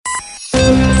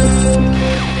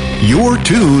You're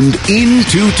tuned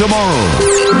into tomorrow.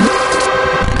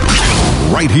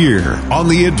 Right here on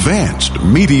the Advanced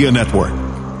Media Network.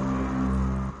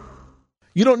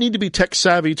 You don't need to be tech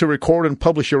savvy to record and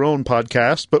publish your own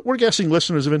podcast, but we're guessing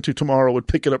listeners of Into Tomorrow would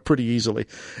pick it up pretty easily.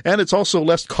 And it's also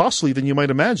less costly than you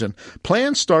might imagine.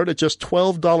 Plans start at just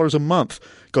 $12 a month.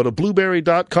 Go to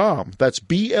Blubrry.com. That's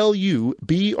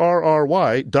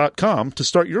BLUBRRY.com to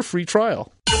start your free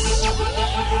trial.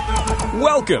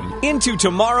 Welcome Into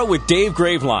Tomorrow with Dave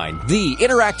Graveline, the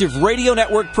interactive radio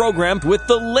network program with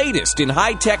the latest in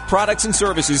high-tech products and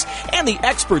services and the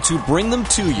experts who bring them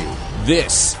to you.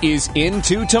 This is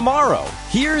Into Tomorrow.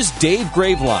 Here's Dave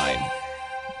Graveline.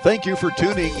 Thank you for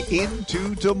tuning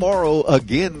into tomorrow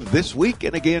again this week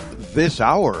and again this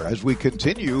hour as we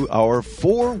continue our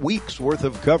 4 weeks worth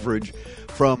of coverage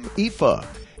from IFA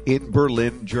in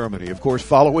Berlin, Germany. Of course,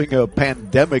 following a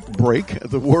pandemic break,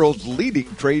 the world's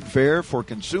leading trade fair for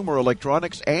consumer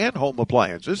electronics and home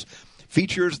appliances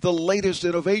features the latest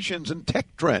innovations and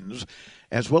tech trends,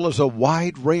 as well as a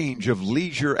wide range of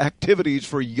leisure activities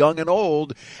for young and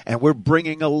old, and we're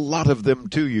bringing a lot of them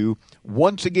to you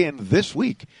once again this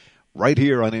week, right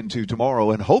here on Into Tomorrow,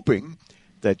 and hoping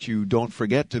that you don't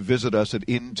forget to visit us at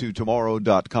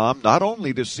intotomorrow.com, not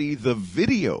only to see the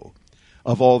video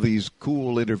of all these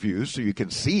cool interviews so you can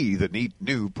see the neat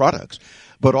new products,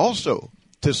 but also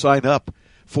to sign up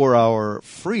for our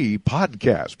free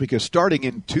podcast, because starting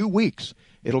in 2 weeks,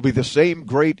 it'll be the same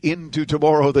great Into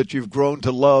Tomorrow that you've grown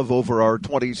to love over our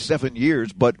 27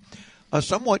 years, but a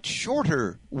somewhat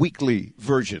shorter weekly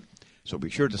version. So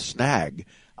be sure to snag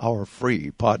our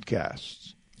free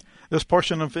podcasts. This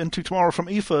portion of Into Tomorrow from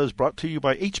IFA is brought to you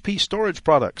by HP Storage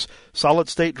Products,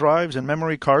 solid-state drives and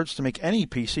memory cards to make any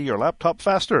PC or laptop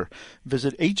faster.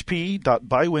 Visit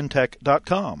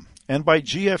hp.bywintech.com. And by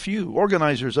GFU,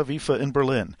 organizers of IFA in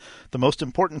Berlin, the most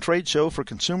important trade show for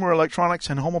consumer electronics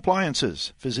and home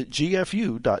appliances. Visit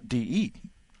gfu.de.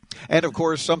 And, of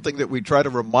course, something that we try to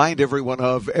remind everyone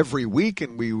of every week,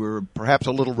 and we were perhaps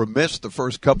a little remiss the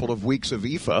first couple of weeks of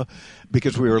IFA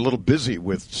because we were a little busy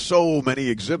with so many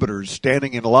exhibitors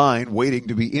standing in line waiting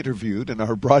to be interviewed in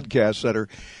our broadcast center.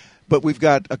 But we've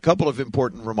got a couple of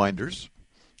important reminders.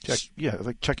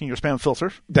 Like checking your spam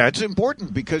filter. That's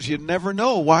important because you never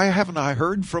know. Why haven't I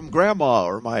heard from Grandma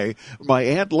or my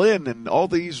Aunt Lynn in all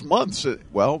these months?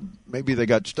 Well, maybe they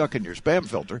got stuck in your spam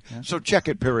filter, so check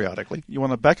it periodically. You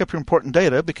want to back up your important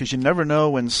data because you never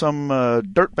know when some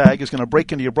dirtbag is going to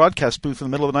break into your broadcast booth in the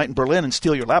middle of the night in Berlin and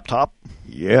steal your laptop.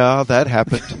 Yeah, that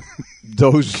happened.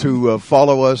 Those who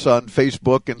follow us on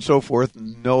Facebook and so forth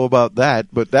know about that,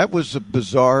 but that was a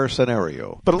bizarre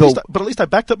scenario. But at least I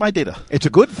backed up my data. It's a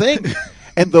good thing.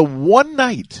 And the one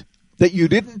night that you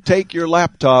didn't take your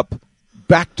laptop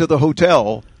back to the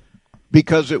hotel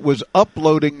because it was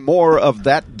uploading more of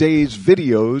that day's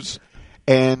videos,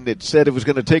 and it said it was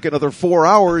going to take another 4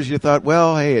 hours, you thought,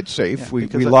 well, hey, it's safe. Yeah,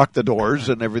 we locked the doors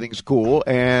and everything's cool.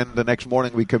 And the next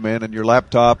morning we come in and your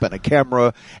laptop and a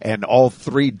camera and all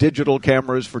 3 digital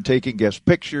cameras for taking guest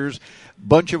pictures,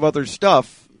 bunch of other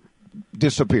stuff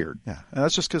disappeared. Yeah, and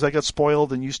that's just because I got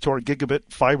spoiled and used to our gigabit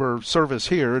fiber service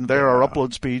here, and there our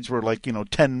upload speeds were like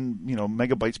 10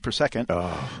 megabytes per second.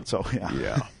 So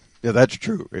yeah, that's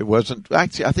true. It wasn't.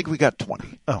 Actually, I think we got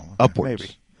 20. Oh, upwards.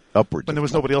 Maybe. Upwards. When there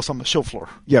was nobody else on the show floor.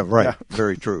 Yeah, right. Yeah.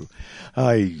 Very true.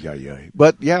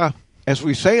 But yeah, as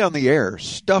we say on the air,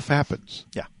 stuff happens.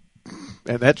 Yeah.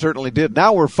 And that certainly did.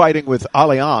 Now we're fighting with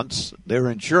Allianz, their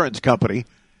insurance company,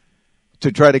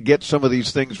 to try to get some of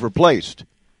these things replaced.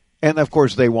 And, of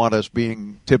course, they want us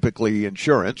being typically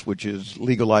insurance, which is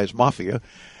legalized mafia.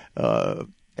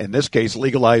 In this case,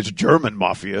 legalized German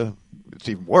mafia. It's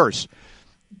even worse.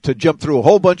 To jump through a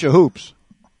whole bunch of hoops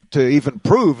to even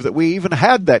prove that we even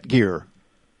had that gear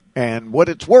and what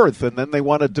it's worth. And then they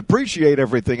want to depreciate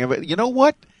everything. You know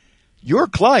what? Your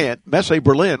client, Messe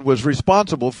Berlin, was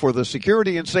responsible for the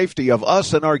security and safety of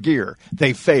us and our gear.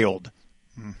 They failed.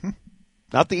 Mm-hmm.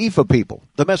 Not the IFA people,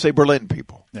 the Messe Berlin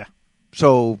people. Yeah.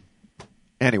 So,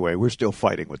 anyway, we're still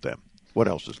fighting with them. What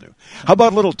else is new? How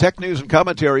about a little tech news and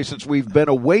commentary since we've been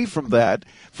away from that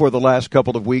for the last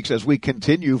couple of weeks as we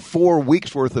continue 4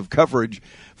 weeks' worth of coverage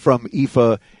from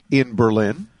IFA in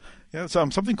Berlin? Yeah,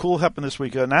 something cool happened this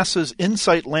week. NASA's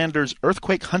InSight lander's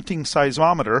earthquake hunting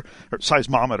seismometer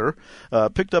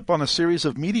picked up on a series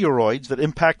of meteoroids that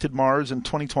impacted Mars in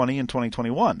 2020 and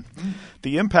 2021.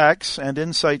 The impacts and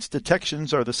InSight's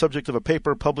detections are the subject of a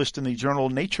paper published in the journal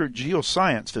Nature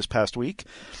Geoscience this past week.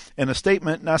 In a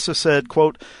statement, NASA said,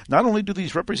 quote, "Not only do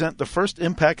these represent the first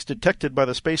impacts detected by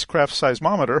the spacecraft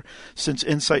seismometer since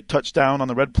InSight touched down on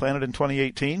the Red Planet in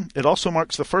 2018, it also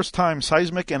marks the first time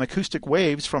seismic and acoustic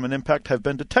waves from an impact have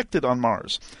been detected on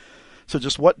Mars." So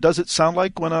just what does it sound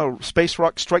like when a space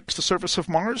rock strikes the surface of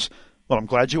Mars? Well, I'm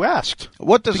glad you asked.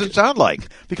 What does it sound like?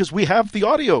 Because we have the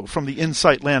audio from the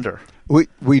InSight lander.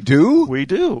 We do? We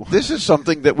do. This is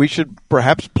something that we should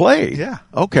perhaps play. Yeah.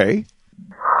 Okay.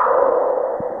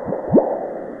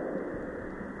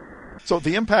 So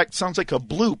the impact sounds like a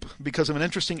bloop because of an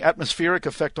interesting atmospheric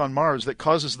effect on Mars that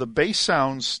causes the bass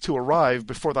sounds to arrive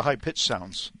before the high-pitched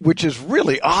sounds. Which is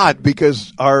really odd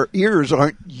because our ears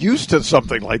aren't used to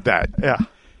something like that. Yeah.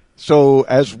 So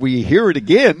as we hear it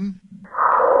again,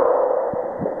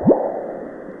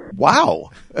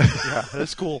 wow. Yeah,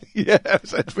 that's cool.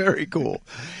 Yes, that's very cool.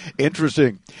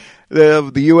 Interesting.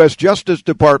 The U.S. Justice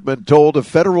Department told a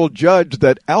federal judge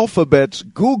that Alphabet's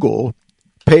Google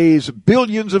pays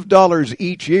billions of dollars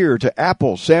each year to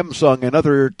Apple, Samsung, and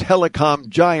other telecom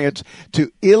giants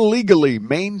to illegally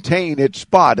maintain its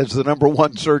spot as the number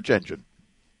one search engine.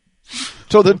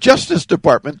 So the Justice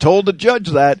Department told the judge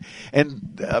that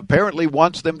and apparently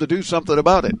wants them to do something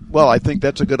about it. Well, I think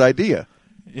that's a good idea.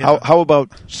 Yeah. How about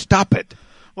stop it?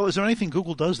 Well, is there anything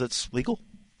Google does that's legal?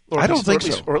 I don't think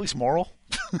so. Or at least moral?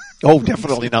 Oh,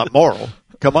 definitely not moral.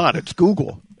 Come on, it's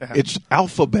Google. It's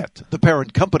Alphabet, the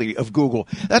parent company of Google.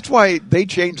 That's why they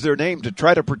changed their name to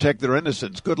try to protect their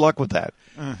innocence. Good luck with that.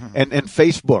 Mm-hmm. And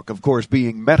Facebook, of course,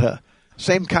 being Meta.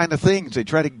 Same kind of things. They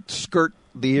try to skirt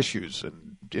the issues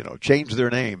and, change their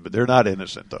name. But they're not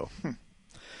innocent, though.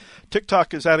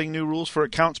 TikTok is adding new rules for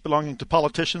accounts belonging to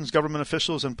politicians, government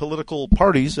officials, and political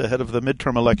parties ahead of the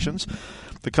midterm elections.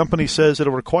 The company says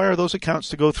it'll require those accounts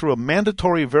to go through a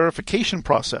mandatory verification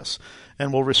process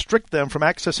and will restrict them from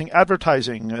accessing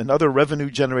advertising and other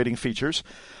revenue-generating features.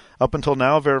 Up until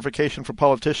now, verification for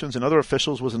politicians and other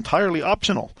officials was entirely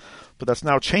optional, but that's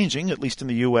now changing, at least in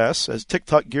the U.S., as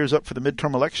TikTok gears up for the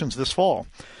midterm elections this fall.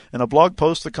 In a blog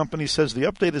post, the company says the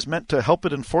update is meant to help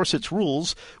it enforce its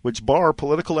rules, which bar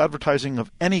political advertising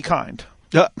of any kind.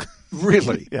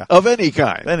 Really? Yeah. Of any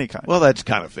kind? Any kind. Well, that's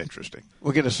kind of interesting.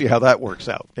 We're going to see how that works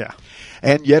out. Yeah.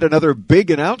 And yet another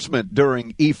big announcement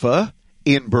during IFA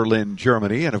in Berlin,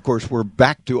 Germany. And, of course, we're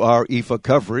back to our IFA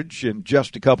coverage in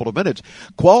just a couple of minutes.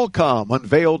 Qualcomm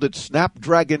unveiled its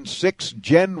Snapdragon 6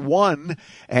 Gen 1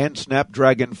 and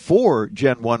Snapdragon 4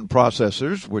 Gen 1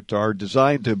 processors, which are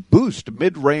designed to boost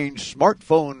mid-range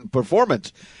smartphone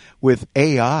performance with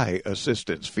AI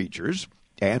assistance features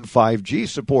and 5G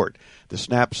support. The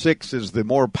Snap 6 is the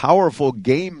more powerful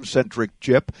game-centric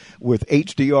chip with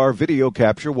HDR video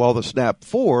capture, while the Snap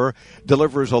 4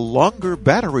 delivers a longer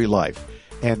battery life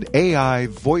and AI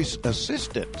voice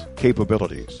assistant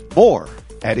capabilities. More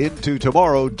at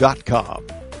intotomorrow.com.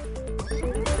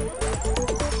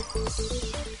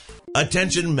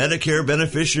 Attention Medicare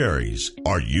beneficiaries.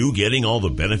 Are you getting all the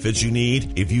benefits you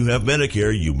need? If you have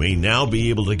Medicare, you may now be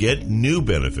able to get new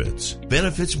benefits.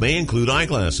 Benefits may include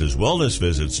eyeglasses, wellness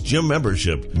visits, gym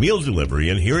membership, meal delivery,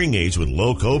 and hearing aids with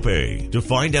low copay. To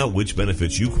find out which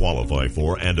benefits you qualify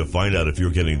for and to find out if you're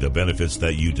getting the benefits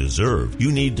that you deserve, you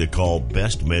need to call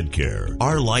Best Medcare.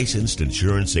 Our licensed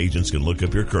insurance agents can look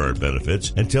up your current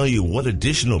benefits and tell you what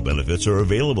additional benefits are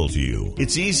available to you.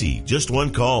 It's easy. Just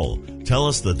one call. Tell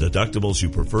us the deductibles you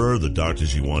prefer, the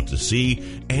doctors you want to see,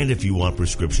 and if you want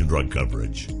prescription drug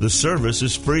coverage. The service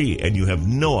is free and you have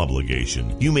no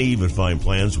obligation. You may even find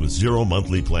plans with 0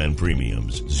 monthly plan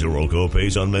premiums, 0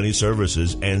 copays on many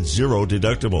services, and 0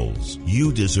 deductibles.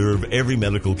 You deserve every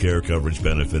medical care coverage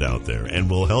benefit out there, and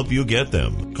we'll help you get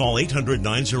them. Call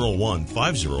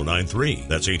 800-901-5093.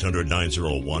 That's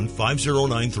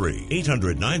 800-901-5093.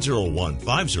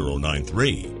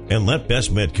 800-901-5093. And let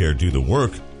Best Medcare do the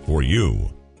work for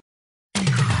you.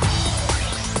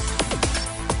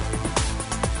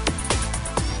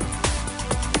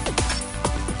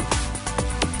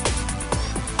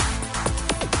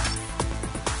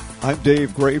 I'm Dave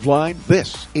Graveline.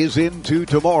 This is Into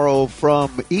Tomorrow from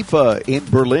IFA in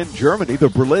Berlin, Germany. The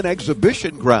Berlin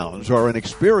Exhibition Grounds are an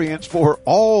experience for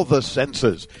all the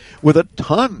senses with a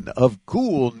ton of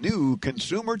cool new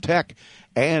consumer tech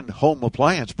and home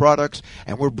appliance products,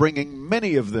 and we're bringing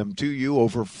many of them to you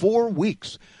over 4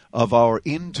 weeks of our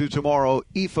Into Tomorrow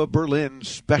IFA Berlin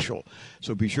special.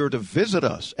 So be sure to visit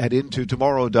us at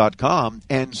intotomorrow.com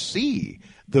and see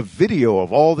the video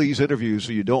of all these interviews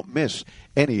so you don't miss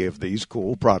any of these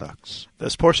cool products.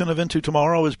 This portion of Into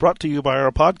Tomorrow is brought to you by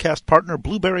our podcast partner,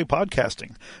 Blueberry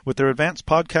Podcasting. With their advanced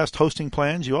podcast hosting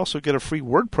plans, you also get a free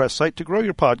WordPress site to grow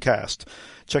your podcast.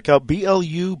 Check out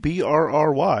BLUBRRY.com.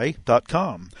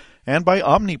 And by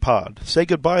Omnipod. Say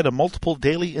goodbye to multiple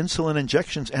daily insulin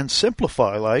injections and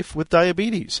simplify life with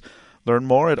diabetes. Learn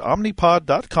more at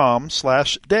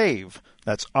omnipod.com/Dave.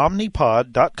 That's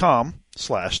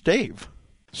omnipod.com/Dave.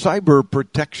 Cyber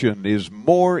protection is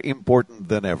more important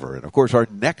than ever. And of course, our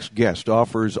next guest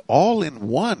offers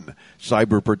all-in-one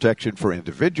cyber protection for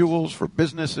individuals, for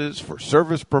businesses, for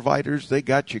service providers. They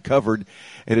got you covered.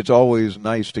 And it's always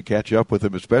nice to catch up with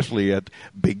them, especially at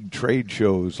big trade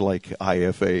shows like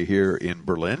IFA here in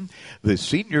Berlin. The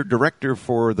senior director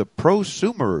for the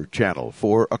prosumer channel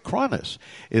for Acronis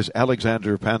is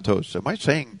Alexander Pantos. Am I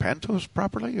saying Pantos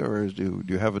properly, or do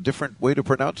you have a different way to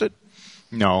pronounce it?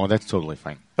 No, that's totally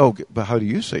fine. Oh, but how do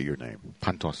you say your name?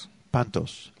 Pantos.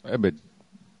 Pantos. A bit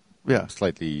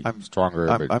slightly stronger.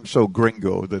 I'm so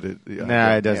gringo that it...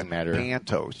 it doesn't matter.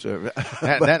 Pantos.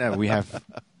 We have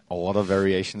a lot of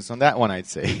variations on that one, I'd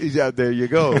say. Yeah, there you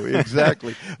go.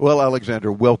 Exactly. Well, Alexander,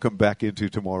 welcome back into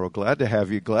Tomorrow. Glad to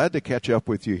have you. Glad to catch up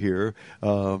with you here.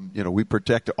 We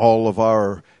protect all of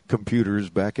our computers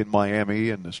back in Miami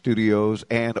and the studios,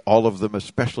 and all of them,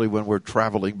 especially when we're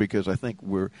traveling, because I think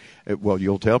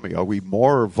you'll tell me, are we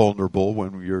more vulnerable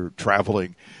when you're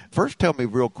traveling? First, tell me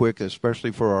real quick,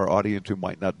 especially for our audience who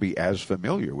might not be as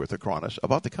familiar with Acronis,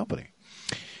 about the company.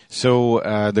 So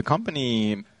the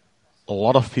company, a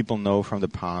lot of people know from the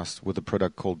past with a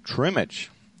product called TrueImage.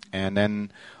 And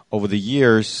then over the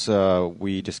years,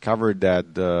 we discovered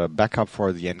that the backup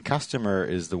for the end customer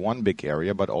is the one big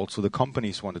area, but also the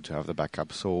companies wanted to have the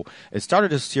backup. So it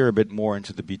started to steer a bit more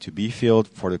into the B2B field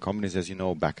for the companies, as you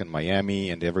know, back in Miami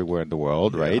and everywhere in the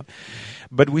world, right?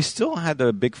 But we still had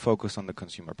a big focus on the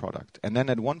consumer product. And then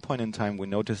at one point in time, we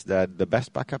noticed that the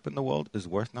best backup in the world is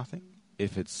worth nothing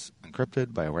if it's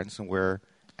encrypted by a ransomware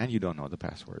and you don't know the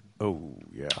password. Oh,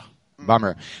 yeah.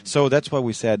 Bummer. So that's why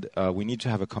we said we need to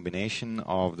have a combination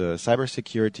of the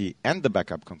cybersecurity and the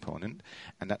backup component,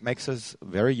 and that makes us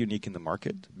very unique in the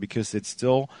market because it's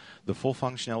still the full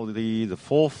functionality, the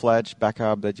full-fledged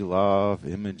backup that you love,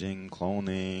 imaging,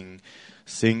 cloning,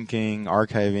 syncing,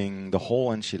 archiving, the whole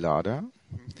enchilada.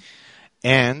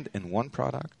 And in one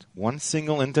product, one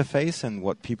single interface, and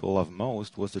what people love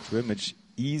most was the TrueImage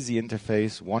easy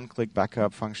interface, one-click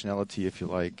backup functionality, if you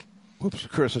like. Whoops,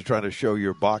 Chris is trying to show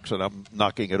your box, and I'm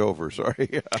knocking it over.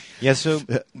 Sorry. Yeah, so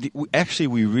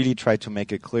we really tried to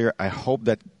make it clear. I hope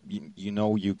that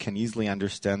you can easily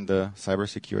understand the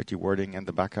cybersecurity wording and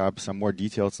the backup, some more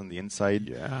details on the inside.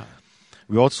 Yeah.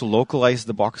 We also localized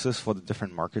the boxes for the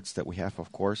different markets that we have,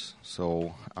 of course.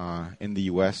 So in the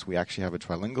U.S., we actually have a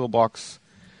trilingual box,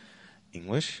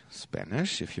 English,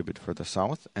 Spanish, if you're a bit further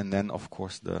south, and then, of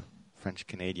course, the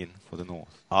French-Canadian for the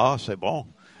north. Ah, c'est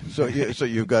bon. So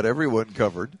you've got everyone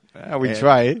covered. We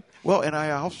try. Well, and I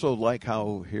also like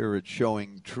how here it's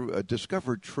showing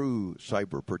discover true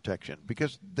cyber protection,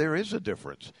 because there is a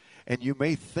difference, and you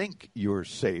may think you're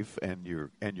safe and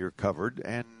you're covered,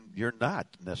 and you're not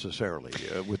necessarily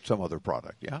with some other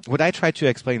product. Yeah. What I try to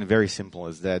explain very simple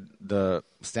is that the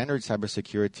standard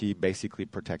cybersecurity basically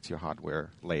protects your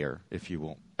hardware layer, if you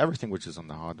will, everything which is on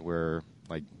the hardware,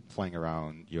 like flying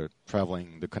around, you're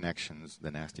traveling, the connections, the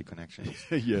nasty connections.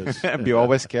 Yes. And be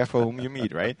always careful whom you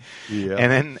meet, right? Yeah.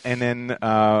 And then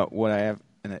what I have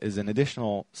is an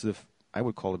additional sort of, I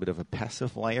would call a bit of a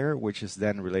passive layer, which is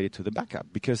then related to the backup,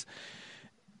 because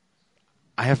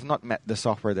I have not met the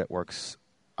software that works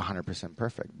 100%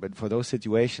 perfect. But for those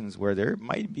situations where there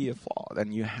might be a flaw,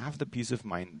 then you have the peace of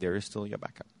mind there is still your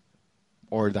backup.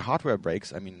 Or the hardware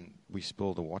breaks. I mean, we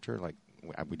spill the water, like,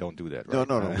 we don't do that, right?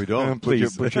 No, we don't.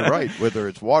 Please. But you're right. Whether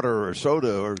it's water or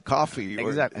soda or coffee.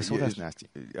 Exactly. Soda's nasty.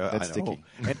 That's sticky.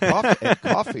 And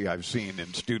coffee I've seen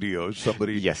in studios.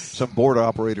 Some board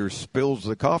operator spills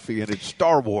the coffee, and it's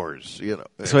Star Wars.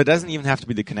 So it doesn't even have to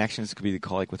be the connections. It could be the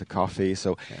colleague with the coffee.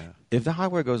 So if the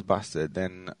hardware goes busted,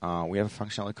 then we have a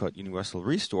functionality called Universal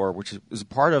Restore, which is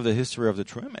part of the history of the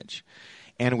TrueImage.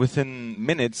 And within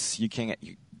minutes, you can get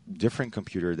different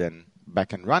computer then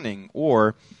back and running,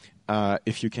 or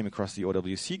if you came across the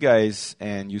OWC guys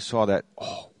and you saw that,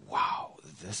 oh, wow,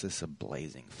 this is a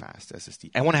blazing fast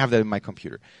SSD. I want to have that in my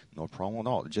computer. No problem at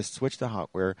all. Just switch the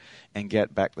hardware and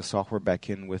get back the software back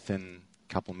in within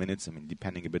a couple minutes. I mean,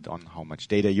 depending a bit on how much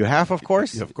data you have, of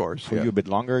course. Of course. For you a bit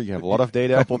longer, you have a lot of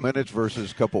data. A couple minutes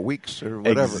versus a couple weeks or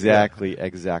whatever.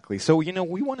 Exactly. So,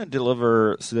 we want to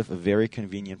deliver sort of a very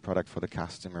convenient product for the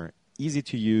customer, easy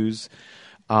to use,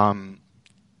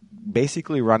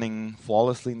 basically running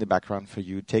flawlessly in the background for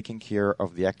you, taking care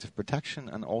of the active protection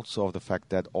and also of the fact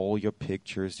that all your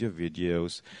pictures, your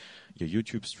videos, your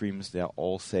YouTube streams, they're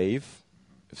all safe.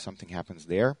 If something happens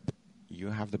there,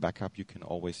 you have the backup you can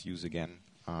always use again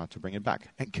to bring it back.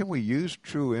 And can we use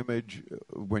True Image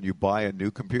when you buy a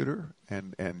new computer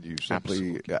and you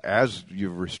simply, Absolutely. as you're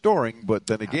restoring, but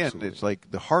then again, Absolutely. it's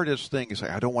like the hardest thing is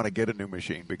I don't want to get a new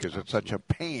machine because it's such a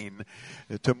pain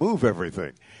to move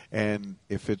everything. And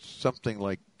if it's something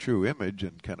like True Image,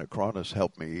 and can Acronis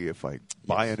help me if I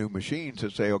buy a new machine to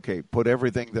say, okay, put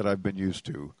everything that I've been used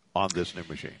to on this new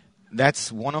machine?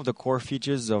 That's one of the core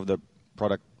features of the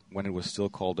product when it was still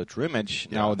called the True Image.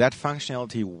 Yeah. Now, that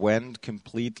functionality went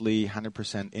completely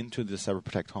 100% into the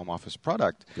CyberProtect Home Office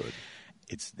product. Good.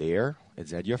 It's there.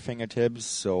 It's at your fingertips.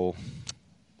 So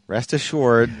rest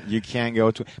assured, you can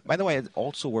go to... By the way, it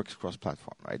also works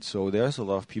cross-platform, right? So there's a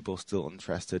lot of people still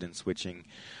interested in switching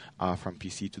from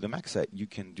PC to the Mac side. You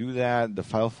can do that. The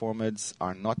file formats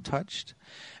are not touched.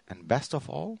 And best of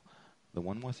all, the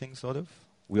one more thing, sort of,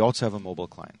 we also have a mobile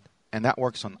client. And that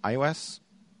works on iOS,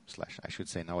 I should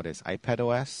say nowadays iPad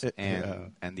OS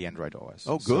and the Android OS.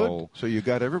 Oh, good. So you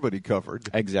got everybody covered.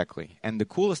 Exactly. And the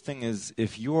coolest thing is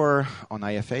if you're on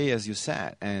IFA, as you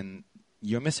said, and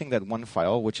you're missing that one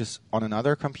file, which is on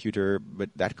another computer, but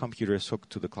that computer is hooked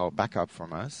to the cloud backup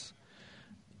from us,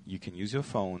 you can use your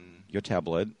phone, your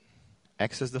tablet,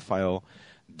 access the file,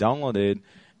 download it,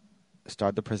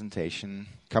 start the presentation,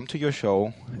 come to your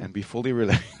show, and be fully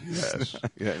relaxed. Yes.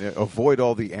 Yeah, avoid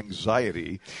all the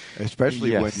anxiety,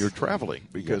 especially when you're traveling,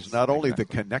 because not only the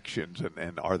connections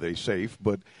and are they safe,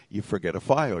 but you forget a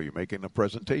file. You're making a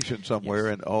presentation somewhere,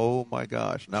 and oh my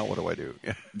gosh, now what do I do?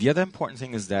 The other important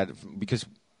thing is that because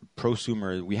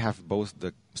prosumer, we have both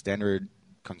the standard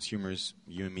consumers,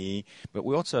 you and me, but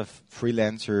we also have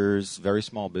freelancers, very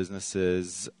small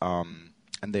businesses,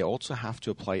 and they also have to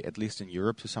apply, at least in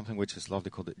Europe, to something which is lovely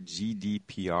called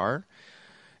GDPR.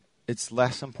 It's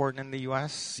less important in the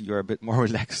U.S. You're a bit more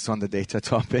relaxed on the data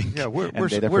topic. Yeah, we're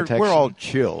all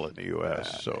chill in the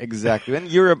U.S. So exactly. In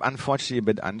Europe, unfortunately, a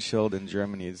bit unchilled. In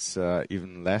Germany, it's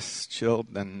even less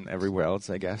chilled than everywhere else,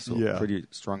 I guess. So pretty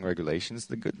strong regulations.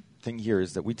 The good thing here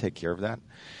is that we take care of that.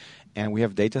 And we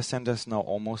have data centers now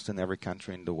almost in every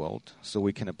country in the world, so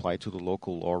we can apply to the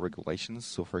local law regulations.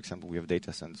 So, for example, we have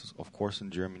data centers, of course, in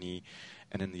Germany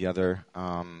and in the other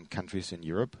countries in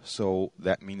Europe. So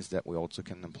that means that we also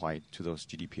can apply to those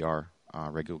GDPR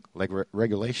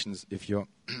regulations if you're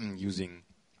using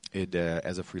it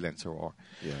as a freelancer or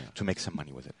to make some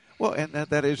money with it. Well, and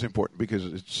that is important because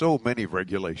it's so many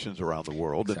regulations around the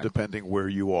world, and depending where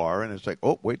you are, and it's like,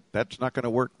 oh, wait, that's not going to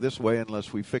work this way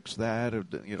unless we fix that or,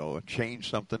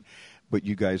 change something. But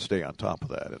you guys stay on top of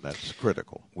that, and that's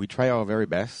critical. We try our very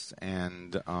best,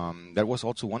 and that was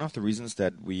also one of the reasons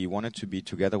that we wanted to be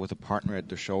together with a partner at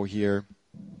the show here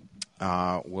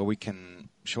where we can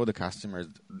show the customers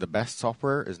the best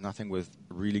software is nothing with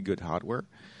really good hardware.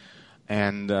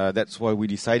 And that's why we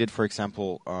decided, for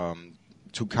example,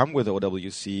 to come with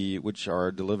OWC, which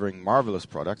are delivering marvelous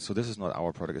products. So this is not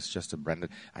our product; it's just a branded.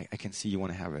 I can see you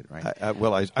want to have it, right? I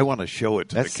want to show it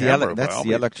to the camera. That's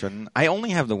the Electron. I only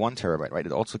have the 1 terabyte, right?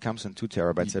 It also comes in 2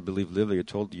 terabytes. I believe Livia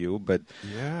told you, but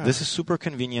this is super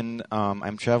convenient.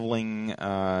 I'm traveling.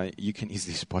 You can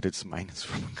easily spot it's mine. It's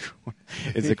from Acronis.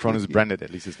 It's Acronis branded.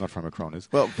 At least it's not from Acronis.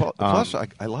 Well, plus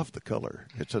I love the color.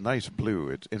 It's a nice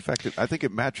blue. In fact, I think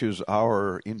it matches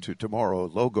our Into Tomorrow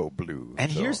logo blue. And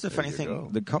here's the funny thing.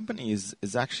 The company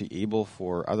is actually able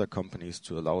for other companies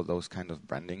to allow those kind of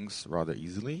brandings rather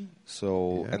easily.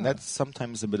 So, and that's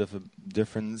sometimes a bit of a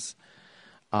difference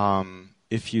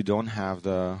if you don't have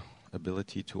the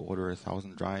ability to order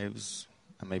 1,000 drives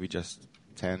and maybe just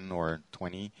 10 or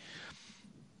 20.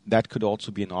 That could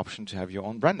also be an option to have your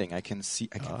own branding. I can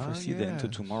foresee the Into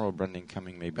Tomorrow branding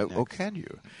coming maybe next. Oh, can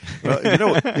you? Well,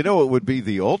 you know what would be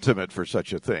the ultimate for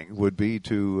such a thing would be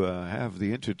to have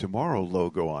the Into Tomorrow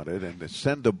logo on it and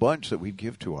send a bunch that we'd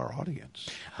give to our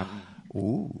audience.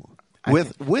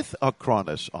 With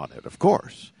Acronis on it, of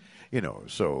course.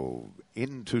 So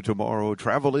into tomorrow,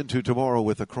 travel into tomorrow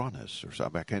with Acronis or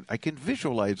something. I can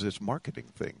visualize this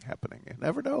marketing thing happening. You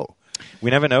never know.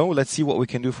 We never know. Let's see what we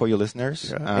can do for you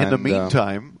listeners. In the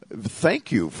meantime,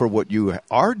 thank you for what you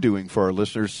are doing for our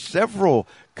listeners. Several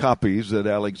copies that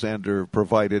Alexander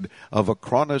provided of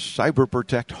Acronis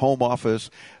CyberProtect Home Office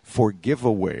for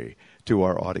giveaway to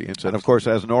our audience. And, of course,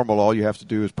 as normal, all you have to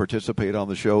do is participate on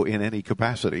the show in any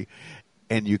capacity.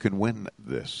 And you can win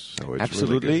this. So it's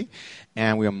absolutely. Really good.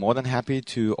 And we are more than happy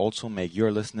to also make your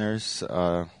listeners,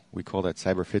 we call that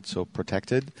CyberFit, so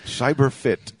protected.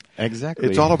 CyberFit. Exactly.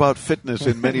 It's all about fitness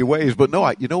in many ways. But no,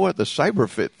 you know what? The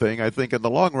CyberFit thing, I think, in the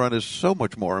long run is so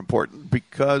much more important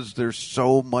because there's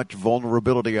so much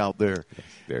vulnerability out there.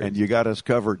 Yes, and you got us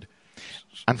covered.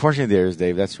 Unfortunately, there is,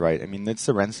 Dave. That's right. I mean, it's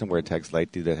the ransomware attacks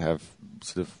lately that have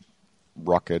sort of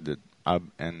rocketed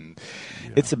And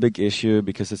it's a big issue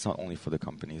because it's not only for the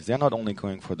companies. They're not only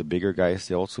going for the bigger guys,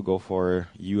 they also go for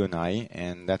you and I,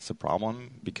 and that's a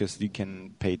problem because you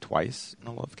can pay twice in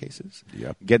a lot of cases.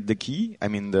 Yep. Get the key,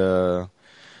 the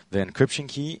encryption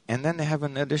key, and then they have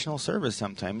an additional service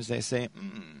sometimes. They say,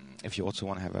 if you also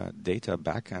want to have a data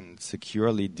back and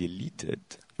securely deleted,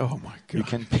 oh my God, you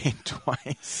can pay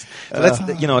twice. So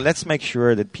let's make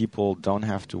sure that people don't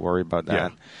have to worry about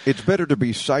that. Yeah. It's better to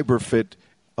be cyber fit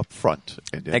up front,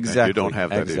 and you don't have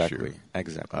that issue.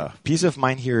 Exactly. Peace of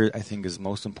mind here, I think, is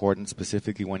most important,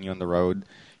 specifically when you're on the road.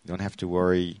 You don't have to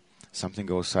worry. Something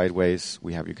goes sideways,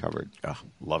 we have you covered.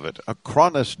 Love it.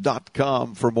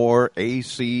 Acronis.com for more.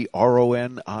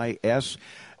 ACRONIS.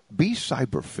 Be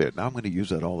cyberfit. Now I'm going to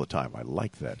use that all the time. I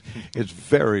like that. It's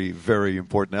very, very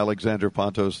important. Alexander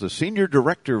Pontos, the Senior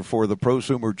Director for the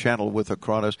Prosumer Channel with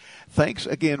Acronis. Thanks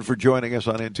again for joining us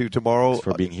on Into Tomorrow. Thanks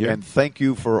for being here. And thank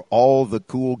you for all the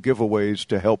cool giveaways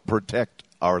to help protect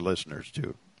our listeners,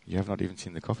 too. You have not even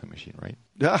seen the coffee machine, right?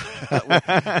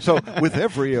 So with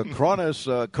every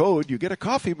Acronis code, you get a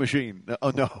coffee machine.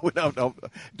 No.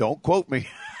 Don't quote me.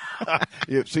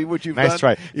 You see what you've done? Nice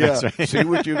try. Yeah. Nice try. See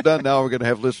what you've done. Now we're going to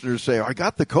have listeners say, I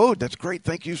got the code. That's great.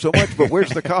 Thank you so much. But where's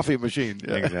the coffee machine?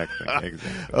 Yeah. Exactly.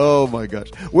 Oh, my gosh.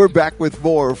 We're back with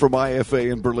more from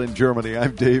IFA in Berlin, Germany.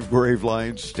 I'm Dave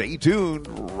Graveline. Stay tuned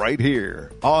right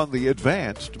here on the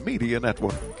Advanced Media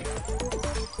Network.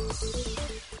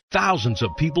 Thousands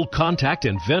of people contact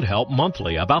InventHelp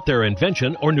monthly about their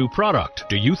invention or new product.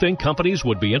 Do you think companies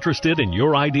would be interested in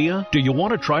your idea? Do you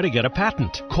want to try to get a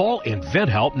patent? Call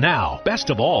InventHelp now. Best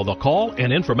of all, the call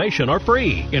and information are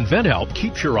free. InventHelp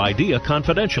keeps your idea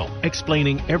confidential,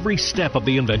 explaining every step of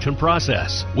the invention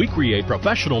process. We create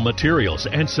professional materials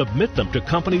and submit them to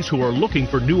companies who are looking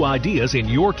for new ideas in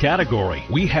your category.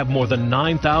 We have more than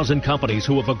 9,000 companies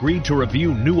who have agreed to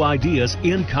review new ideas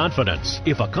in confidence.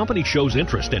 If a company shows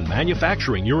interest in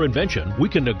manufacturing your invention, we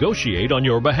can negotiate on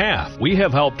your behalf. We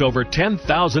have helped over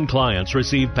 10,000 clients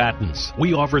receive patents.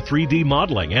 We offer 3D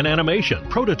modeling and animation,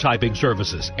 prototyping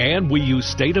services, and we use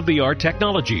state-of-the-art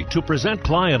technology to present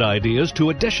client ideas to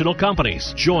additional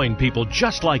companies. Join people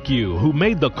just like you who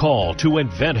made the call to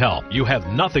InventHelp. You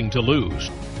have nothing to lose.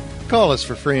 Call us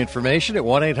for free information at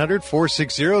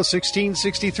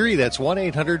 1-800-460-1663. That's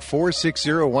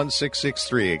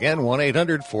 1-800-460-1663. Again,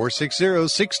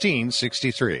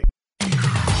 1-800-460-1663.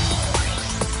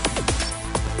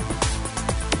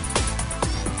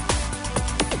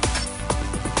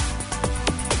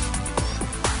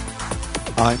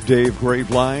 I'm Dave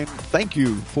Graveline. Thank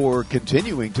you for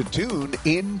continuing to tune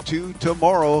into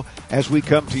tomorrow as we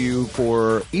come to you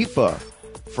for IFA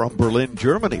from Berlin,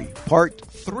 Germany, part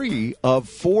 3 of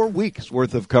 4 weeks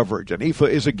worth of coverage. And IFA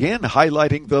is again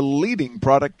highlighting the leading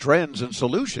product trends and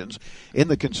solutions in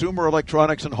the consumer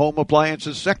electronics and home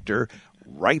appliances sector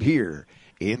right here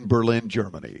in Berlin,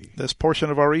 Germany. This portion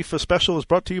of our IFA special is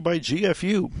brought to you by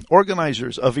GFU,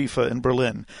 organizers of IFA in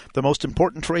Berlin, the most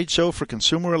important trade show for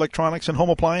consumer electronics and home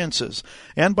appliances,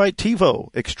 and by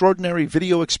TiVo, extraordinary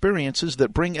video experiences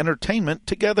that bring entertainment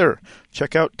together.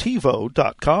 Check out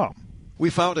TiVo.com. We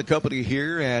found a company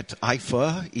here at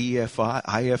IFA,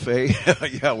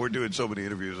 IFA. Yeah, we're doing so many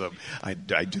interviews. I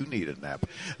do need a nap.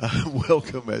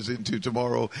 Welcome as Into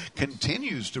Tomorrow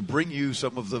continues to bring you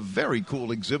some of the very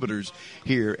cool exhibitors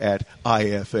here at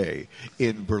IFA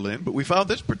in Berlin. But we found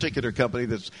this particular company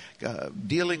that's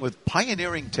dealing with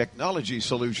pioneering technology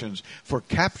solutions for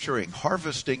capturing,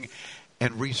 harvesting,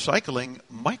 and recycling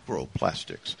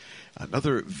microplastics.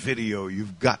 Another video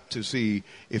you've got to see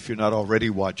if you're not already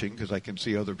watching, because I can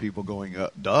see other people going,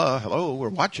 duh, hello, we're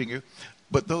watching you.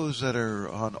 But those that are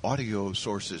on audio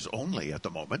sources only at the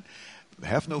moment,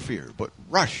 have no fear, but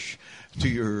rush to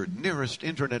your nearest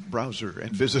internet browser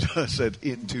and visit us at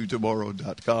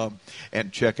intotomorrow.com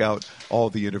and check out all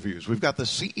the interviews. We've got the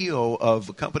CEO of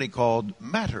a company called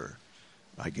Matter,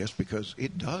 I guess because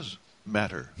it does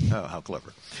matter. Oh, how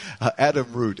clever.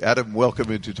 Adam Root. Adam,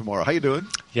 welcome into Tomorrow. How you doing?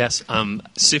 Yes, I'm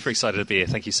super excited to be here.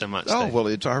 Thank you so much. Oh, Dave. Well,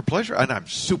 it's our pleasure, and I'm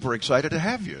super excited to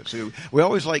have you. So we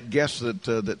always like guests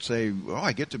that say, oh,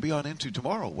 I get to be on Into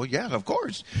Tomorrow. Well, yeah, of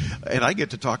course. And I get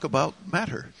to talk about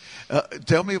Matter.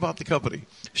 Tell me about the company.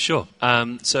 Sure.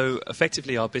 So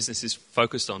effectively, our business is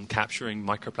focused on capturing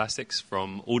microplastics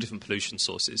from all different pollution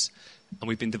sources And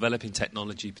we've been developing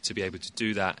technology to be able to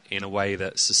do that in a way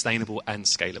that's sustainable and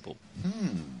scalable.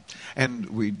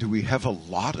 And do we have a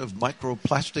lot of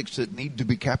microplastics that need to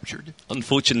be captured?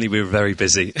 Unfortunately, we're very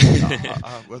busy.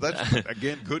 Well, that's,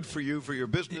 again, good for you, for your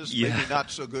business, Yeah. maybe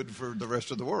not so good for the rest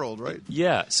of the world, right?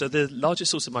 Yeah, so the largest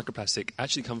source of microplastic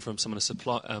actually come from some of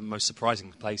the most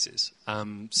surprising places.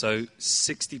 So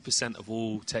 60% of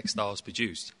all textiles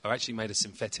produced are actually made of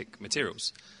synthetic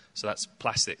materials. So that's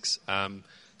plastics.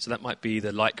 So that might be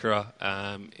the lycra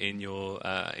in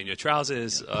your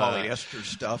trousers. Polyester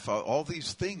stuff, all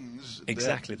these things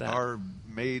Exactly that. are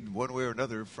made one way or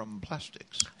another from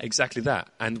plastics. Exactly that,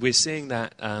 and we're seeing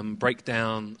that break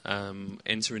down,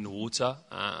 enter in the water,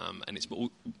 and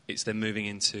it's then moving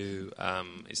into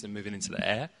the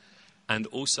air, and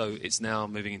also it's now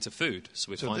moving into food.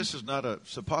 So this is not a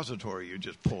suppository you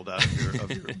just pulled out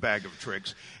of your bag of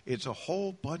tricks. It's a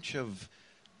whole bunch of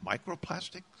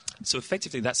microplastic. So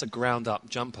effectively, that's a ground-up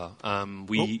jumper.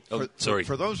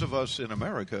 For those of us in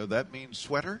America, that means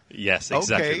sweater. Yes,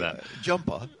 exactly okay, that.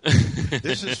 Jumper.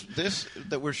 This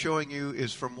that we're showing you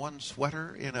is from one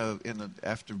sweater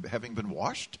after having been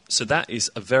washed. So that is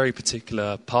a very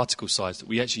particular particle size that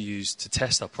we actually use to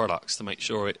test our products to make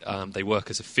sure they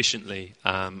work as efficiently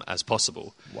as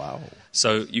possible. Wow.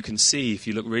 So you can see, if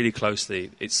you look really closely,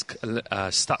 it's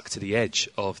stuck to the edge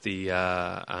of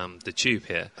the tube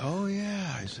here. Oh,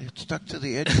 yeah. I see. It's stuck to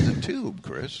the edge of the tube,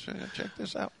 Chris. Check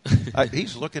this out.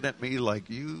 He's looking at me like,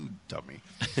 you dummy.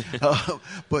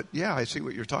 But, yeah, I see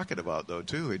what you're talking about, though,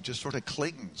 too. It just sort of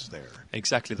clings there.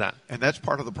 Exactly that. And that's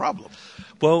part of the problem.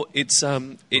 Well, it's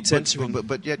entering...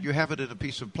 But yet you have it in a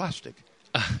piece of plastic.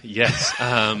 Yes.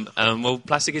 Well,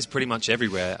 plastic is pretty much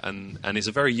everywhere and is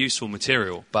a very useful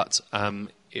material, but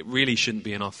it really shouldn't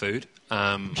be in our food.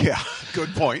 Yeah,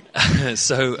 good point.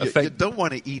 So you don't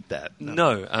want to eat that.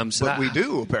 No. But we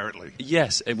do, apparently.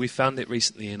 Yes, we found it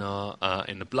recently in our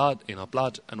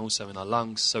blood, and also in our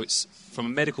lungs. So it's, from a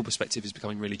medical perspective, it's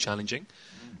becoming really challenging,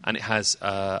 and it has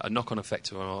a knock-on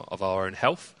effect of our own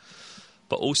health.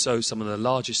 But also, some of the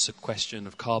largest sequestration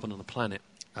of carbon on the planet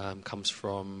comes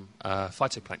from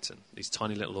phytoplankton, these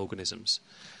tiny little organisms.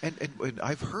 And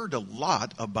I've heard a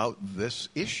lot about this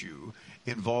issue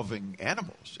involving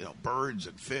animals, birds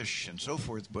and fish and so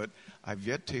forth, but I've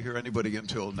yet to hear anybody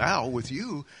until now with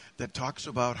you that talks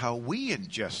about how we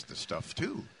ingest the stuff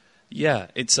too. Yeah,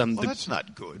 it's that's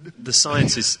not good. The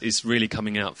science is really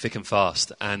coming out thick and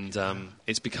fast, and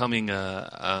it's becoming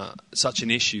such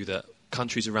an issue that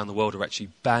countries around the world are actually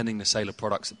banning the sale of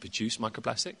products that produce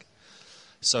microplastic.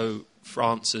 So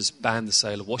France has banned the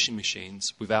sale of washing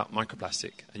machines without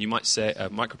microplastic, and you might say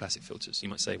microplastic filters. You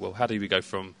might say, well, how do we go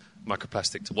from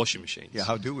microplastic to washing machines? Yeah,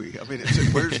 how do we? I mean,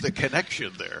 where's the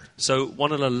connection there? So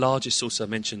one of the largest sources I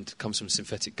mentioned comes from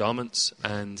synthetic garments,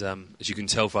 and as you can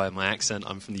tell via my accent,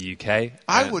 I'm from the UK.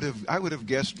 I would have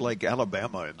guessed like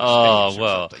Alabama. In the States or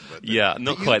well, something, yeah,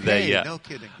 not the quite UK, there yet. No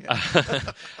kidding.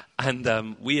 Yeah.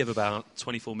 And we have about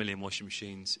 24 million washing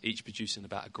machines, each producing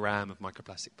about 1 gram of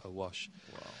microplastic per wash.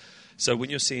 Wow. So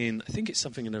when you're seeing, I think it's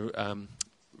something in a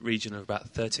region of about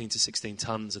 13 to 16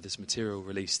 tons of this material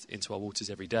released into our waters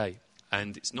every day,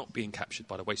 and it's not being captured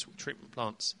by the wastewater treatment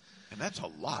plants. And that's a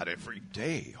lot every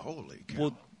day. Holy cow.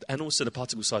 Well, and also the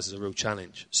particle size is a real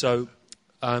challenge. So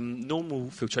normal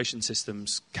filtration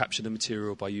systems capture the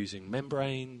material by using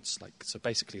membranes,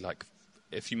 basically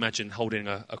if you imagine holding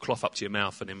a cloth up to your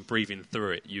mouth and then breathing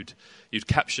through it, you'd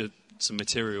capture some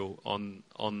material on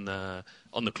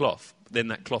the cloth. Then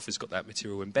that cloth has got that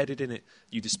material embedded in it.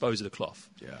 You dispose of the cloth.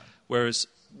 Yeah. Whereas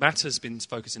Matter's been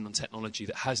focusing on technology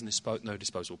that has no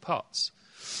disposable parts.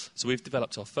 So we've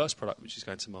developed our first product, which is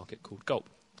going to market, called Gulp.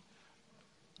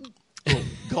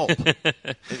 Gulp.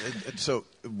 And so,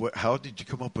 how did you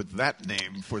come up with that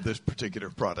name for this particular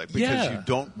product? Because you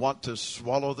don't want to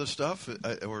swallow the stuff,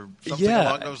 or something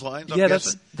along those lines. I'm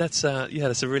guessing? That's a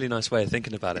really nice way of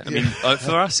thinking about it. I mean,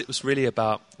 for us, it was really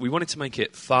about, we wanted to make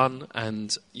it fun,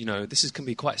 and this can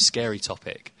be quite a scary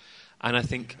topic, and I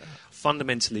think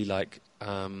fundamentally,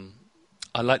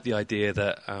 I like the idea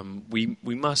that we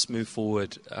must move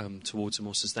forward towards a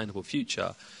more sustainable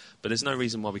future. But there's no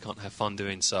reason why we can't have fun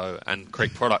doing so and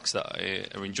create products that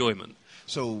are enjoyment.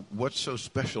 So what's so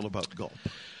special about Gulp?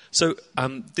 So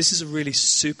this is a really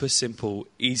super simple,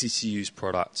 easy-to-use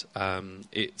product.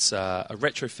 It's a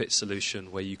retrofit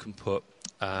solution where you can put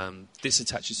this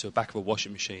attaches to the back of a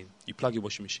washing machine. You plug your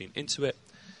washing machine into it,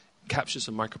 captures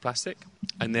some microplastic,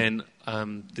 and then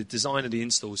the design of the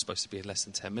install is supposed to be in less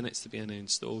than 10 minutes to be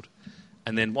installed.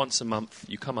 And then once a month,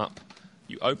 you come up,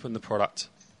 you open the product,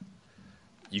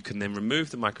 You can then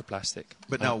remove the microplastic.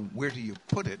 But now, where do you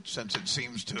put it, since it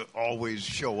seems to always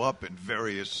show up in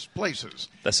various places?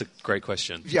 That's a great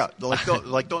question. Yeah,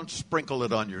 don't sprinkle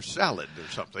it on your salad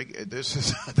or something.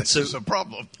 This is a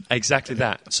problem. Exactly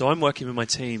that. So I'm working with my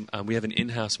team, and we have an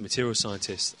in-house material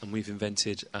scientist, and we've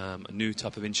invented a new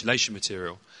type of insulation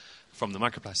material from the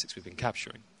microplastics we've been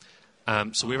capturing.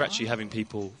 So we're actually having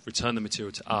people return the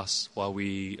material to us while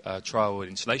we trial an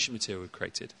insulation material we've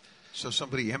created. So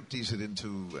somebody empties it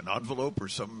into an envelope or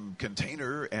some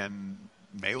container and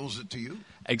mails it to you?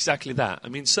 Exactly that. I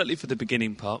mean, certainly for the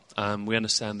beginning part, we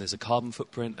understand there's a carbon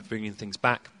footprint of bringing things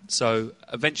back. So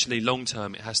eventually, long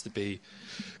term, it has to be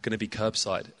going to be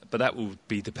curbside. But that will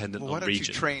be dependent on region. Why don't you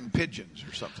train pigeons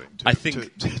or something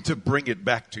to bring it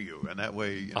back to you? And that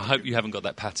way... I hope you haven't got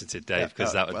that patented, Dave,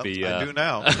 because that would be... I do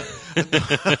now.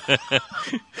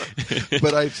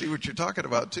 But I see what you're talking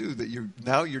about, too, that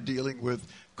you're dealing with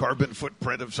carbon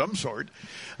footprint of some sort.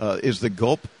 Is the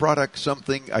Gulp product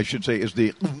something, I should say, is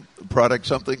the product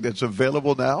something that's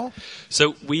available now?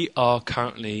 So we are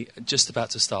currently just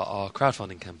about to start our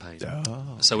crowdfunding campaign.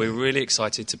 So we're really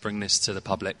excited to bring this to the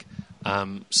public.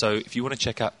 So if you want to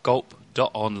check out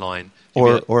gulp.online.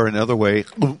 Or another way,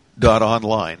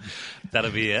 .online.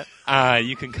 That'll be it.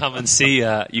 You can come and see.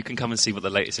 You can come and see what the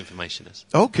latest information is.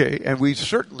 Okay, and we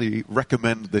certainly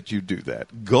recommend that you do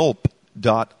that.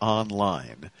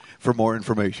 Gulp.online for more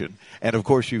information. And of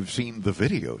course, you've seen the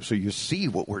video, so you see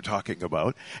what we're talking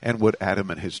about and what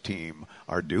Adam and his team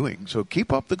are doing. So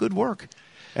keep up the good work,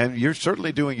 and you're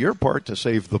certainly doing your part to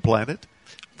save the planet.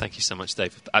 Thank you so much,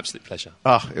 Dave. Absolute pleasure.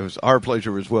 It was our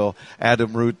pleasure as well.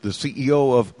 Adam Root, the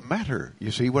CEO of Matter. You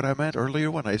see what I meant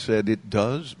earlier when I said it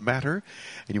does matter?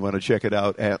 And you want to check it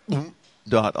out at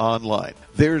 .online.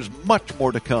 There's much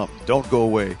more to come. Don't go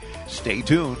away. Stay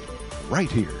tuned right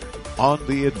here on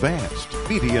the Advanced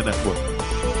Media Network.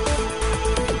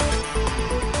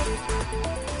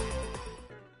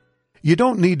 You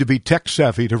don't need to be tech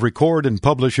savvy to record and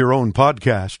publish your own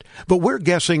podcast, but we're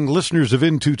guessing listeners of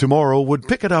Into Tomorrow would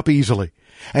pick it up easily.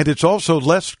 And it's also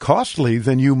less costly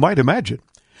than you might imagine.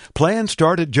 Plans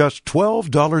start at just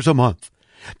 $12 a month.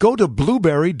 Go to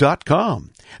Blubrry.com.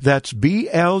 That's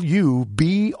BLUBRRY.com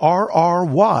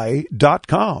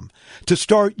to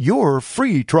start your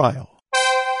free trial.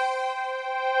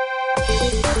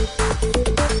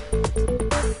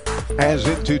 As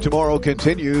Into Tomorrow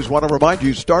continues, want to remind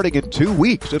you, starting in 2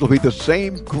 weeks, it'll be the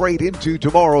same great Into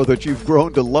Tomorrow that you've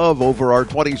grown to love over our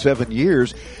 27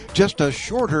 years, just a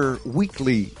shorter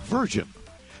weekly version.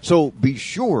 So be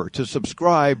sure to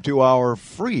subscribe to our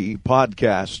free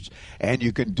podcasts, and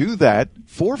you can do that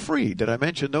for free, did I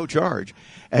mention no charge,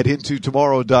 at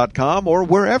intotomorrow.com or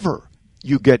wherever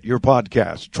you get your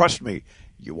podcasts. Trust me,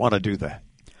 you want to do that.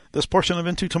 This portion of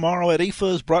Into Tomorrow at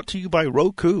IFA is brought to you by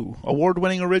Roku,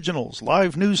 award-winning originals,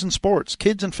 live news and sports,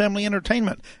 kids and family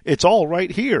entertainment. It's all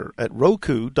right here at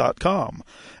Roku.com.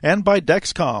 And by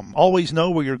Dexcom. Always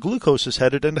know where your glucose is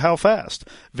headed and how fast.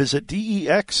 Visit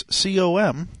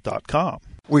DEXCOM.com.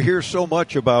 We hear so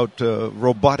much about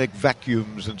robotic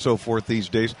vacuums and so forth these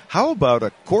days. How about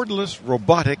a cordless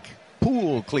robotic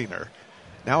pool cleaner?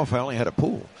 Now if I only had a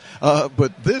pool.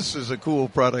 But this is a cool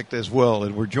product as well,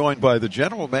 and we're joined by the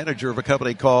general manager of a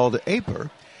company called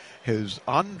Aiper. His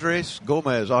Andres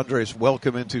Gomez. Andres,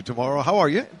 welcome Into Tomorrow. How are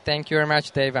you? Thank you very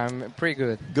much, Dave. I'm pretty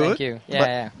good. Good? Thank you.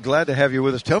 Yeah. Glad to have you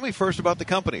with us. Tell me first about the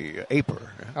company, Aiper.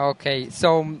 Okay,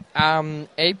 so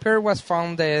Aiper was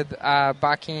founded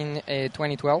back in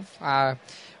 2012.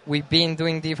 We've been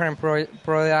doing different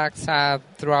products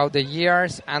throughout the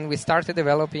years, and we started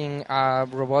developing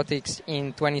robotics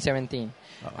in 2017.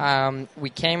 We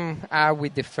came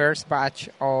with the first batch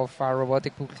of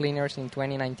robotic pool cleaners in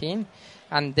 2019,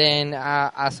 and then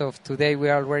as of today, we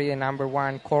are already the number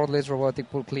one cordless robotic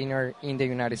pool cleaner in the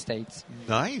United States.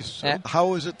 Nice.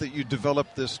 How is it that you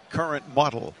developed this current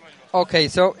model? Okay,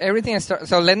 so everything is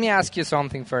so let me ask you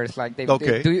something first. Like,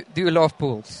 okay. Do you love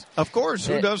pools? Of course,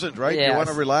 who doesn't, right? Yes. You want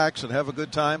to relax and have a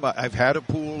good time. I've had a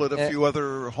pool at a few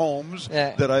other homes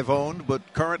that I've owned,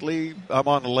 but currently I'm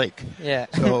on a lake. Yeah.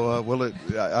 So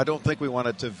I don't think we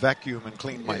wanted to vacuum and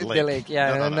clean my lake. The lake,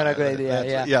 no, not a good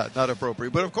idea. Yeah, not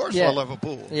appropriate. But of course, I'll have a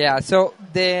pool. Yeah. So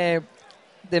the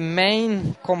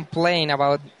main complaint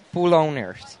about pool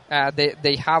owners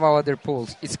they have about their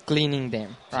pools is cleaning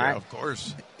them, right? Yeah, of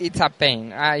course. It's a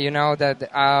pain. You know that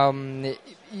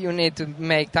you need to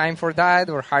make time for that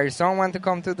or hire someone to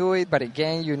come to do it. But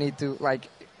again, you need to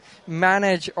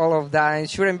manage all of that. It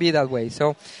shouldn't be that way.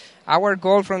 So our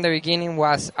goal from the beginning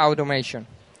was automation,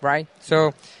 right?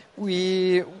 So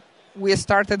we we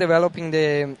started developing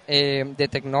the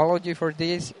technology for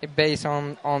this based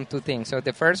on two things. So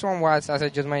the first one was, as I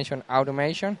just mentioned,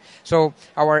 automation. So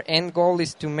our end goal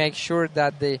is to make sure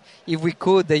that if we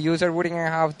could, the user wouldn't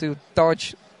have to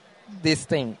touch this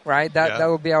thing, right? That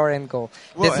would be our end goal.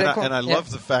 Well, and I love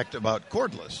the fact about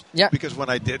cordless. Yeah. Because when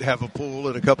I did have a pool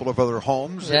at a couple of other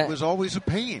homes, it was always a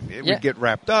pain. It would get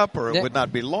wrapped up, or it would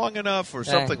not be long enough, or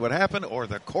something would happen, or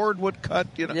the cord would cut,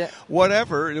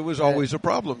 whatever. It was always a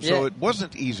problem. So it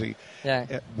wasn't easy.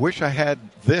 Wish I had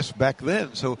this back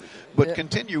then. So, but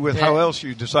continue with how else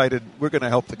you decided we're going to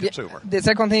help the consumer. The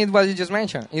second thing is what you just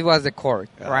mentioned. It was the cord,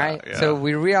 right? Yeah. So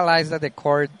we realized that the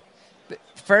cord,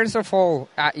 first of all,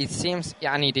 it seems,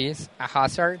 and it is, a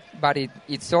hazard, but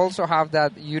it's also have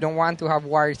that you don't want to have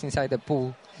wires inside the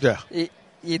pool. Yeah.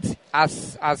 It's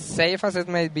as safe as it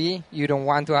may be. You don't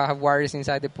want to have wires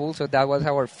inside the pool, so that was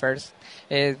our first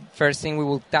thing we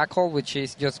will tackle, which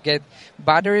is just get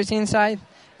batteries inside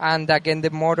and again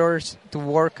the motors to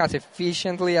work as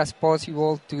efficiently as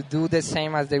possible to do the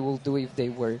same as they will do if they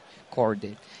were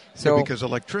corded. So, because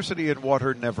electricity and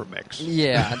water never mix.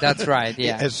 Yeah, that's right.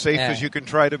 Yeah, as safe as you can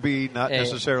try to be, not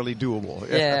necessarily doable.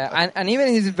 Yeah, and even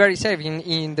it's very safe.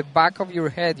 In the back of your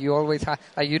head, you always have.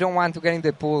 You don't want to get in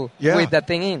the pool with that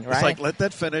thing in, right? It's like let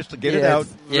that finish, to get it out,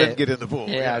 then get in the pool.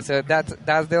 Yeah, so that's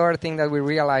the other thing that we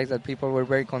realized that people were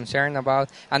very concerned about.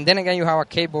 And then again, you have a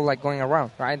cable like going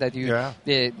around, right? That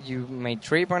you may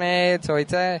trip on it. So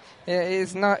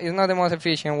it's not the most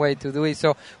efficient way to do it.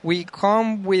 So we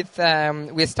come with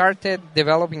we started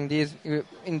developing this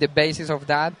in the basis of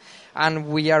that, and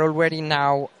we are already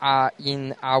now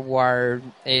in our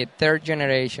third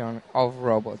generation of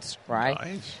robots, right?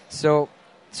 Nice. So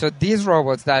these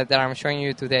robots that I'm showing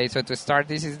you today, so to start,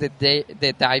 this is the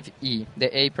Dive E,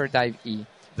 the Aper Dive E.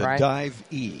 The right? Dive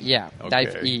E. Yeah, okay.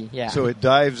 Dive E, yeah. So it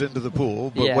dives into the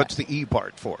pool, but what's the E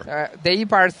part for? The E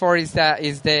part for is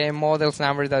the model's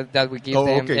number that we give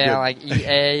them, okay, like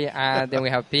EA, then we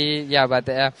have P,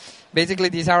 but basically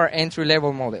these are our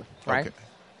entry-level model, right?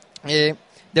 Okay.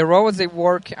 The robots, they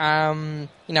work in a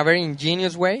very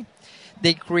ingenious way.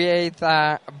 They create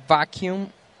a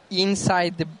vacuum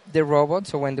inside the robot,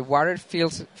 so when the water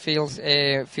fills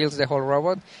the whole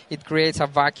robot, it creates a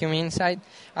vacuum inside,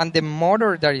 and the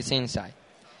motor that is inside,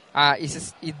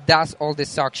 it does all the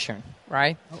suction,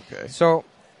 right? Okay. So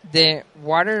the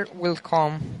water will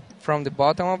come from the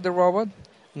bottom of the robot,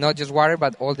 not just water,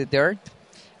 but all the dirt.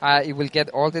 It will get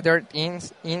all the dirt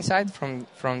inside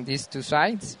from these two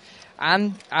sides.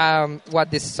 And what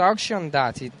the suction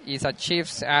does, it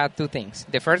achieves two things.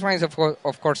 The first one is,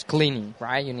 of course, cleaning,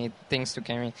 right? You need things to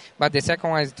come in. But the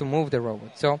second one is to move the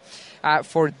robot. So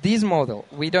for this model,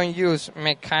 we don't use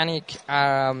mechanic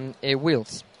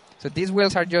wheels. So these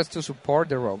wheels are just to support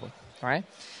the robot, right?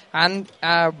 And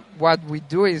what we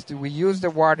do is we use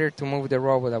the water to move the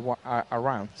robot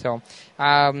around. So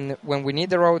when we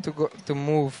need the robot to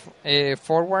move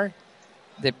forward,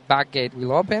 the back gate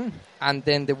will open, and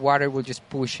then the water will just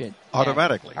push it.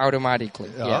 Automatically? Automatically,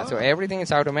 yeah. So everything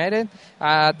is automated.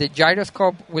 The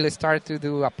gyroscope will start to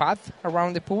do a path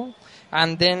around the pool,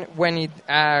 and then when it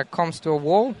comes to a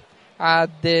wall,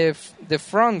 the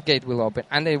front gate will open,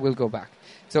 and it will go back.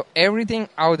 So everything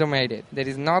automated. There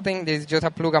is nothing. There is just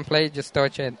a plug and play. Just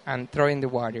touch it and throw in the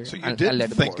water. So you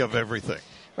did think of everything.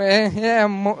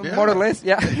 More or less,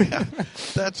 yeah.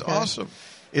 That's awesome.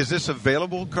 Is this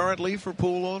available currently for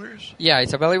pool owners? Yeah,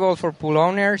 it's available for pool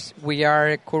owners. We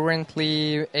are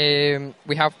currently,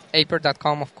 we have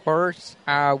Aper.com, of course,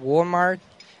 Walmart,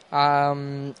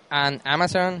 and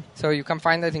Amazon. So you can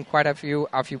find it in quite a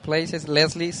few places.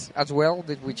 Leslie's as well,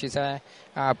 which is a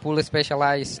pool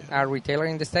specialized retailer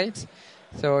in the States.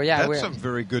 So yeah, that's some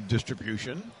very good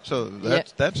distribution. So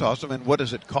that's awesome. And what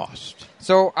does it cost?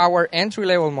 So our entry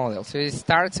level model, so it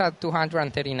starts at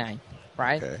 $239.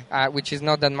 Right, okay. Which is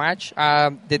not that much.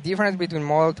 The difference between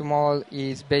model to model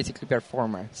is basically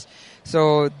performance.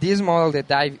 So this model, the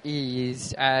Dive E,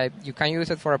 is you can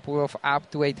use it for a pool of up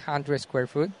to 800 square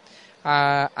foot,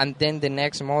 and then the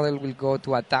next model will go to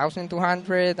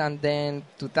 1,200, and then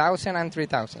 2,000 and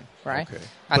 3,000. Right, okay.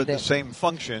 And but the same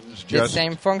functions. The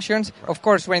same functions. Right. Of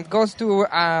course, when it goes to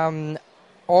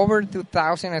over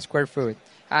 2,000 square foot,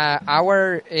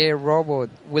 our robot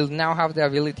will now have the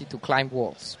ability to climb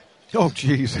walls. Oh,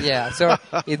 jeez. Yeah, so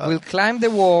it will climb the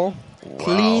wall,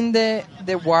 clean the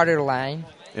water line,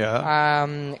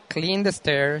 clean the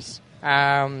stairs,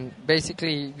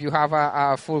 basically you have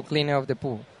a full cleaning of the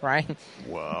pool, right?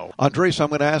 Wow. Andres, I'm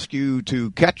going to ask you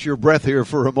to catch your breath here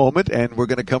for a moment, and we're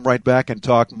going to come right back and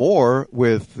talk more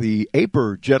with the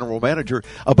Aiper general manager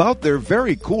about their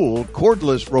very cool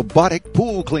cordless robotic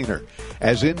pool cleaner.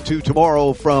 As Into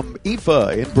Tomorrow from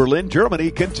IFA in Berlin,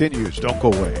 Germany continues. Don't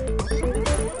go away.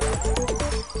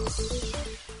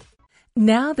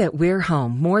 Now that we're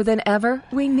home more than ever,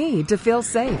 we need to feel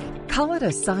safe. Call it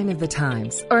a sign of the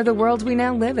times or the world we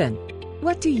now live in.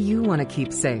 What do you want to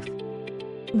keep safe?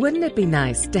 Wouldn't it be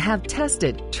nice to have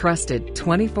tested, trusted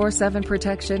 24/7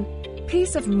 protection?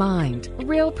 Peace of mind,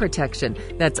 real protection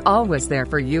that's always there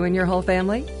for you and your whole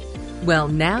family? Well,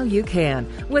 now you can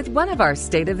with one of our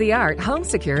state-of-the-art home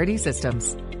security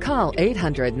systems. Call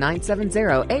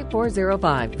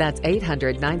 800-970-8405. That's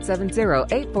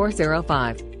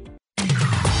 800-970-8405.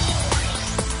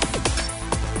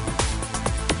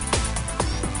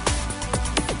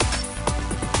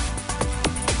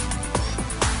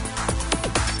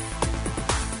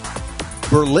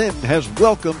 Berlin has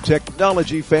welcomed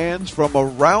technology fans from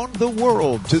around the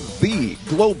world to the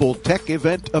global tech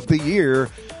event of the year,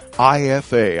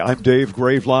 IFA. I'm Dave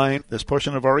Graveline. This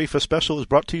portion of our IFA special is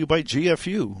brought to you by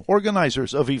GFU,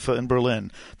 organizers of IFA in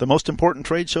Berlin, the most important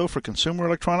trade show for consumer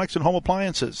electronics and home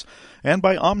appliances, and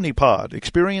by Omnipod.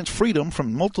 Experience freedom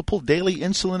from multiple daily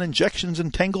insulin injections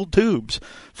in tangled tubes.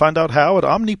 Find out how at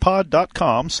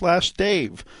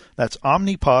omnipod.com/Dave. That's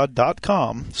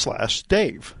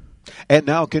omnipod.com/Dave. And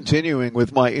now continuing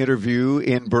with my interview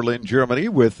in Berlin, Germany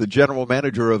with the general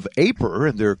manager of Aiper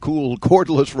and their cool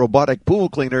cordless robotic pool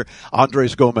cleaner,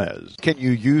 Andres Gomez. Can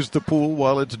you use the pool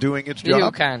while it's doing its job?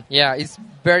 You can, yeah. It's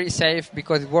very safe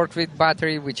because it works with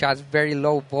battery, which has very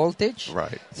low voltage.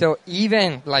 Right. So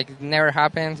even, like, it never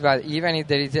happens, but even if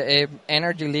there is a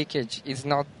energy leakage, it's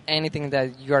not anything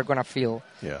that you are going to feel.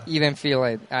 Yeah. Even feel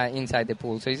it inside the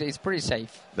pool. So it's pretty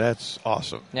safe. That's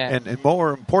awesome. Yeah. And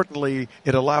more importantly,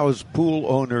 it allows pool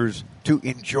owners to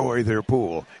enjoy their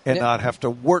pool and not have to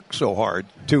work so hard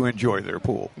to enjoy their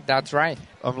pool. That's right.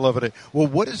 I'm loving it. Well,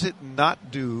 what does it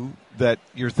not do that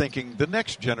you're thinking the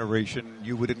next generation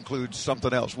you would include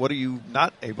something else? What are you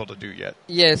not able to do yet?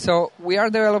 Yeah, so we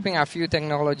are developing a few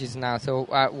technologies now. So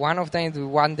one of them is we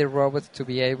want the robots to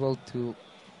be able to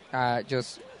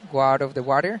just go out of the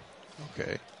water.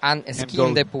 Okay. And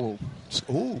skim the pool.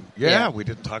 Oh, yeah, we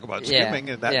didn't talk about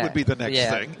skimming, and that would be the next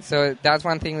thing. So that's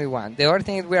one thing we want. The other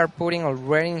thing is we are putting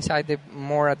already inside the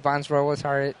more advanced robots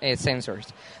are sensors.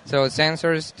 So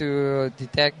sensors to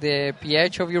detect the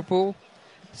pH of your pool,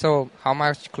 so how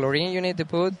much chlorine you need to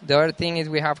put. The other thing is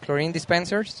we have chlorine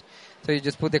dispensers. So you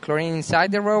just put the chlorine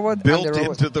inside the robot. Built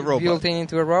into the robot. Built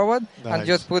into a robot. Nice. And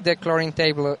just put the chlorine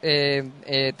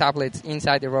tablets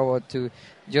inside the robot to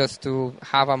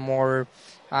have a more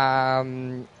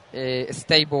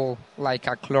stable, like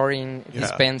a chlorine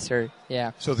dispenser.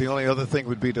 Yeah. So the only other thing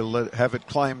would be to have it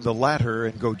climb the ladder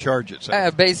and go charge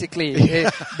itself. Basically,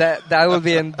 that would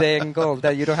be the end goal,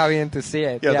 that you don't have even to see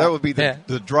it. Yeah, that would be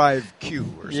the drive Q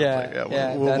or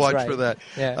something. We'll watch for that.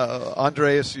 Yeah.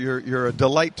 Andreas, you're a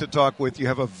delight to talk with. You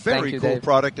have a very cool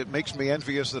product. It makes me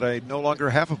envious that I no longer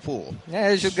have a pool.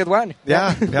 Yeah, you should get one.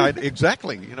 Yeah,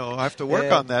 exactly. I have to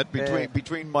work on that.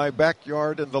 Between my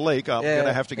backyard and the lake, I'm going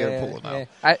to have to get a pool now.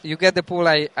 You get the pool,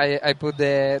 I put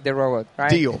the robot, right?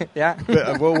 Deal. Yeah.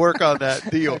 We'll work on that.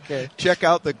 Deal. Okay. Check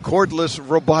out the cordless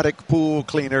robotic pool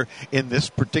cleaner, in this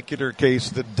particular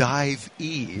case, the Dive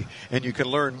E. And you can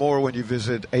learn more when you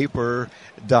visit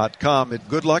Aiper.com.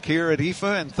 Good luck here at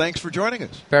IFA, and thanks for joining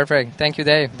us. Perfect. Thank you,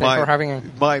 Dave. Thanks for having me.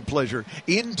 My pleasure.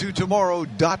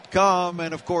 IntoTomorrow.com,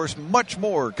 and, of course, much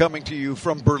more coming to you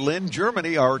from Berlin,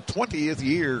 Germany, our 20th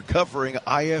year covering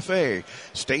IFA.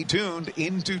 Stay tuned.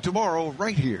 Into Tomorrow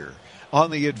right here on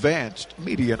the Advanced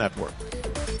Media Network.